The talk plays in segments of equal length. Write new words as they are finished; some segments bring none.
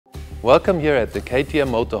Welcome here at the KTM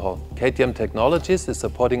Motor Hall. KTM Technologies is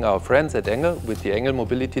supporting our friends at ENGEL with the ENGEL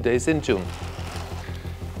Mobility Days in June.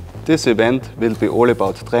 This event will be all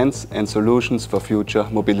about trends and solutions for future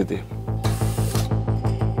mobility.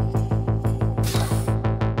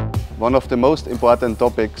 One of the most important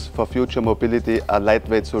topics for future mobility are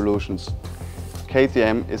lightweight solutions.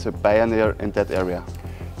 KTM is a pioneer in that area.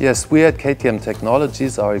 Yes, we at KTM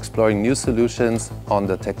Technologies are exploring new solutions on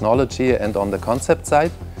the technology and on the concept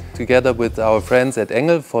side, together with our friends at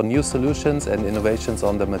ENGEL for new solutions and innovations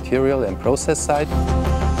on the material and process side.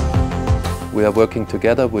 We are working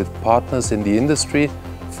together with partners in the industry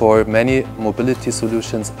for many mobility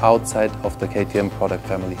solutions outside of the KTM product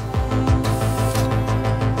family.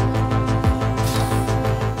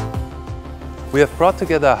 We have brought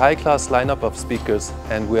together a high-class lineup of speakers,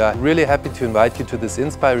 and we are really happy to invite you to this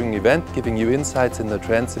inspiring event, giving you insights in the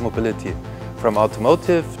trends in mobility, from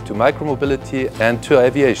automotive to micromobility and to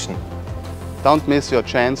aviation. Don't miss your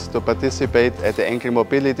chance to participate at the ENGEL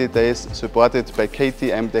Mobility Days supported by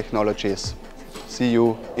KTM Technologies. See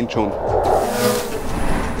you in June.